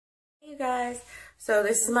Hey guys, so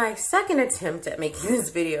this is my second attempt at making this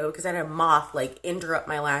video because I had a moth like interrupt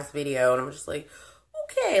my last video and I'm just like,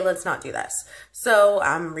 okay, let's not do this. So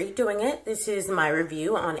I'm redoing it. This is my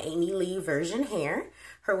review on Amylei Version Hair.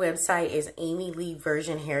 Her website is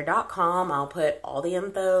amyleiversionhair.com. I'll put all the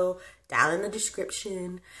info down in the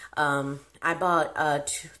description. I bought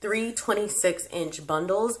three 26-inch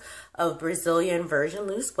bundles of Brazilian Version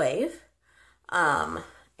Loose Wave.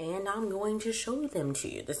 And I'm going to show them to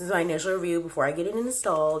you. This is my initial review before I get it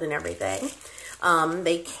installed and everything.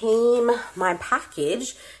 My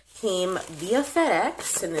package came via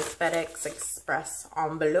FedEx in this FedEx Express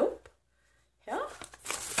envelope. Yeah.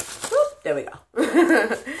 Whoop, there we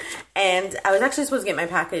go. And I was actually supposed to get my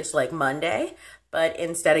package like Monday, but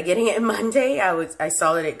instead of getting it Monday, I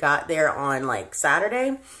saw that it got there on like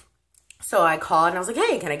Saturday. So I called and I was like,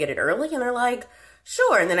 hey, can I get it early? And they're like,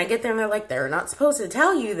 sure. And then I get there and they're like, they're not supposed to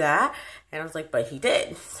tell you that. And I was like, but he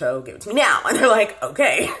did. So give it to me now. And they're like,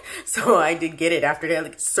 okay. So I did get it after they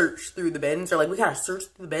like searched through the bins. They're like, we gotta search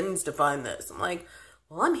through the bins to find this. I'm like,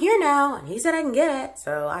 well, I'm here now. And he said I can get it.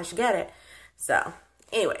 So I should get it. So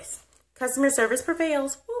anyways, customer service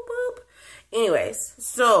prevails. Whoop, whoop. Anyways,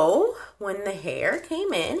 so when the hair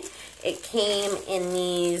came in, it came in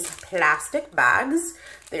these plastic bags.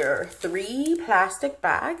 There are 3 plastic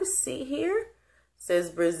bags. See here?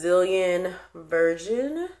 Says Brazilian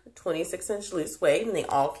Version 26-inch loose wave, and they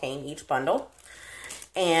all came each bundle.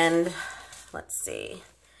 And let's see,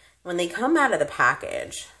 when they come out of the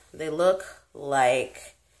package, they look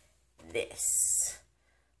like this.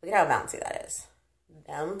 Look at how bouncy that is.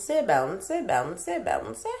 Bouncy, bouncy, bouncy,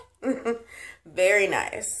 bouncy. Very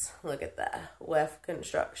nice. Look at the weft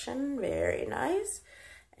construction. Very nice.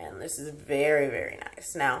 And this is very, very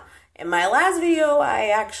nice. Now, in my last video, I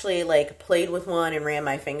actually like played with one and ran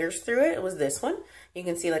my fingers through it. It was this one. You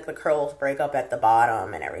can see like the curls break up at the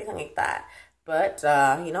bottom and everything like that. But,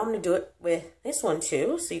 you know, I'm going to do it with this one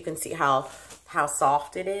too. So you can see how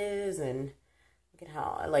soft it is. And look at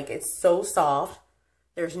how, like, it's so soft.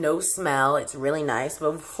 There's no smell. It's really nice.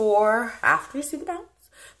 But after you see the bounce,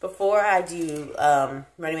 before I do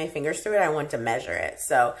running my fingers through it, I want to measure it.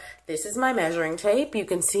 So this is my measuring tape. You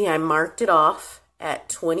can see I marked it off at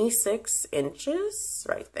 26 inches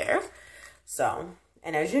right there. So,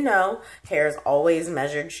 and as you know, hair is always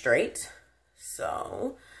measured straight.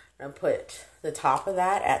 So I'm gonna put the top of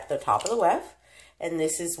that at the top of the weft. And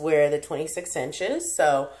this is where the 26 inches.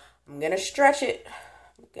 So I'm gonna stretch it.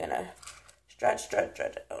 I'm gonna stretch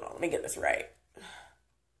it. Hold on, let me get this right.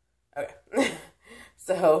 Okay.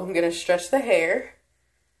 So I'm gonna stretch the hair.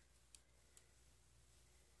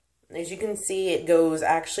 As you can see, it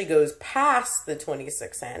actually goes past the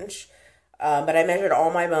 26 inch. But I measured all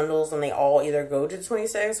my bundles and they all either go to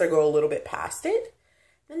 26 or go a little bit past it.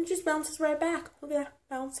 Then it just bounces right back. Look at that,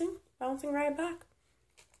 bouncing right back.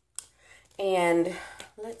 And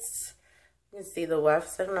let's see the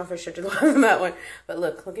wefts. I don't know if I showed you the weft on that one. But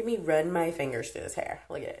look at me run my fingers through this hair.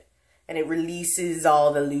 Look at it. And it releases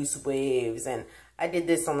all the loose waves. And I did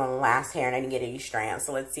this on the last hair and I didn't get any strands.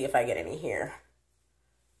 So let's see if I get any here.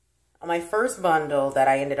 On my first bundle that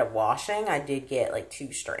I ended up washing, I did get like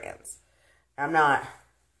 2 strands. I'm not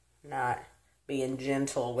being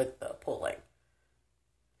gentle with the pulling.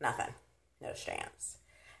 Nothing. No strands.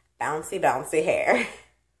 Bouncy, bouncy hair.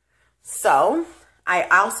 So, I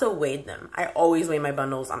also weighed them. I always weigh my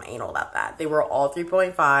bundles. I'm anal about that. They were all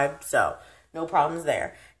 3.5, so no problems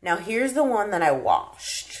there. Now, here's the one that I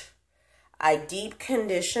washed. I deep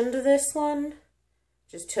conditioned this one.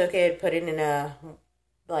 Just took it, put it in a...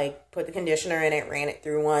 put the conditioner in it, ran it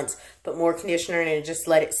through once, put more conditioner in it, and just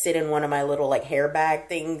let it sit in one of my little like hair bag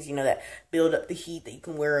things, you know, that build up the heat that you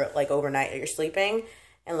can wear like overnight that you're sleeping.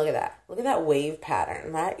 And look at that. Look at that wave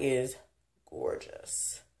pattern. That is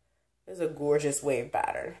gorgeous. It's a gorgeous wave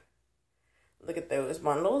pattern. Look at those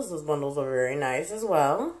bundles. Those bundles are very nice as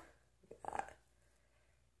well. Look at that.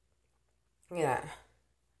 Look at that.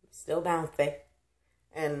 Still bouncy.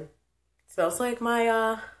 And smells like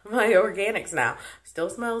my my organics now. Still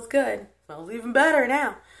smells good. Smells even better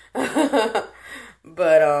now. But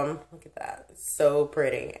look at that. It's so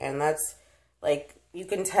pretty. And that's like, you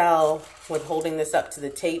can tell with holding this up to the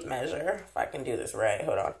tape measure, if I can do this right,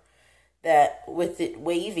 hold on, that with it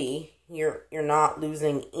wavy, you're not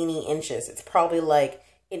losing any inches. It's probably like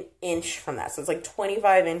an inch from that. So it's like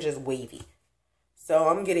 25 inches wavy. So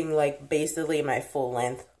I'm getting like basically my full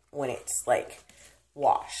length when it's like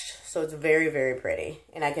washed. So it's very, very pretty.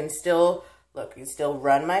 And I can still, look, you can still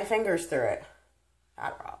run my fingers through it.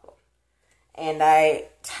 Not a problem. And I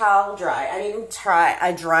towel dry.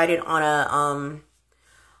 I dried it on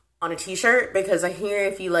on a t-shirt, because I hear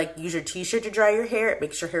if you like use your t-shirt to dry your hair, it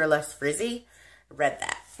makes your hair less frizzy. I read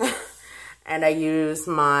that. And I use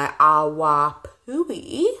my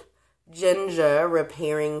Awapui Ginger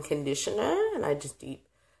Repairing Conditioner, and I just deep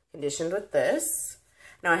conditioned with this.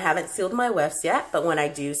 Now I haven't sealed my wefts yet, but when I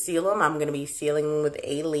do seal them, I'm going to be sealing with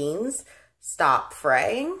Amelein's Stop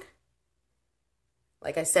Fraying.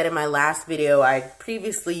 Like I said in my last video, I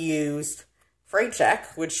previously used Fray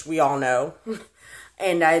Check, which we all know.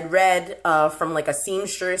 And I'd read from like a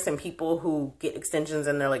seamstress and people who get extensions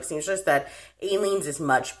and they're like seamstress that Amelein's is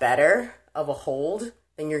much better of a hold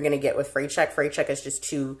than you're going to get with Fray Check. Fray Check is just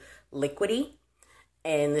too liquidy.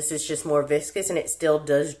 And this is just more viscous, and it still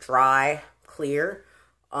does dry clear.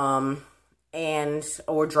 Or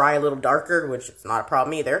dry a little darker, which is not a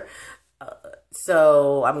problem either.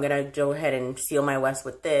 So I'm going to go ahead and seal my wefts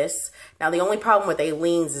with this. Now, the only problem with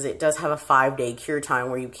Amelein's is it does have a 5-day cure time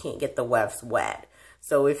where you can't get the wefts wet.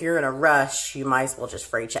 So if you're in a rush, you might as well just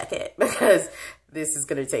Fray Check it, because this is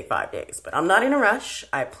going to take 5 days. But I'm not in a rush.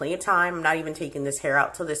 I have plenty of time. I'm not even taking this hair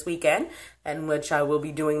out till this weekend, in which I will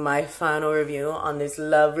be doing my final review on this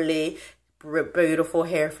lovely, beautiful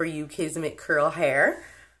hair for you Kismet curl hair.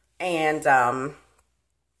 And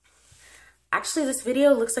actually, this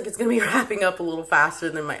video looks like it's going to be wrapping up a little faster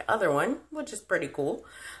than my other one, which is pretty cool.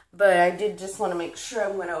 But I did just want to make sure I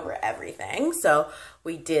went over everything. So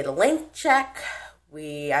we did a length check.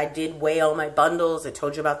 I did weigh all my bundles. I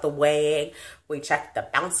told you about the weighing. We checked the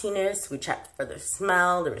bounciness. We checked for the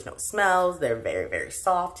smell. There was no smells. They're very, very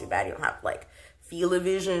soft. Too bad you don't have like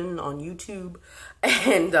feel-o-vision on YouTube.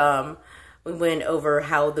 And we went over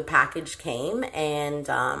how the package came. And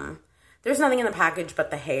there's nothing in the package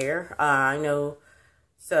but the hair. I know.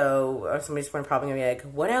 So somebody's probably going to be like,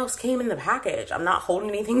 what else came in the package? I'm not holding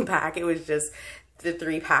anything back. It was just the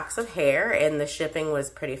 3 packs of hair, and the shipping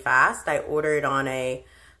was pretty fast. I ordered on a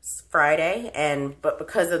Friday, but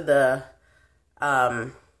because of July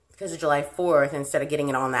 4th, instead of getting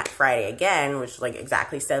it on that Friday again, which is like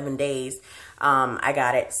exactly 7 days, I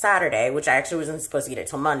got it Saturday, which I actually wasn't supposed to get it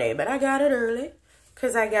till Monday, but I got it early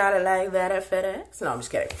because I got it like that at FedEx. No, I'm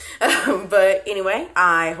just kidding. But anyway,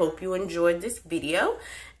 I hope you enjoyed this video,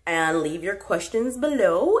 and leave your questions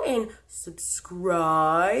below and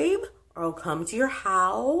subscribe, or I'll come to your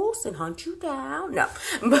house and hunt you down. No,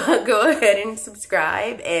 but go ahead and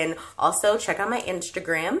subscribe. And also check out my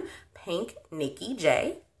Instagram,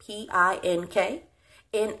 pinknikkij, pinknikkij.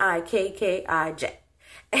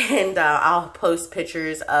 And I'll post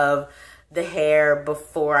pictures of the hair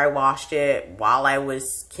before I washed it, while I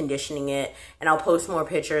was conditioning it. And I'll post more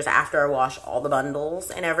pictures after I wash all the bundles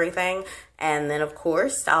and everything. And then, of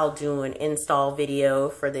course, I'll do an install video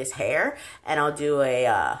for this hair. And I'll do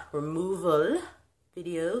a removal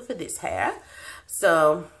video for this hair.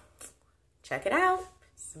 So, check it out.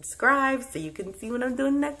 Subscribe so you can see when I'm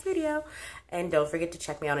doing the next video. And don't forget to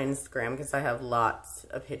check me out on Instagram, because I have lots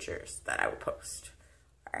of pictures that I will post.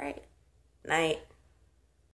 All right. Night.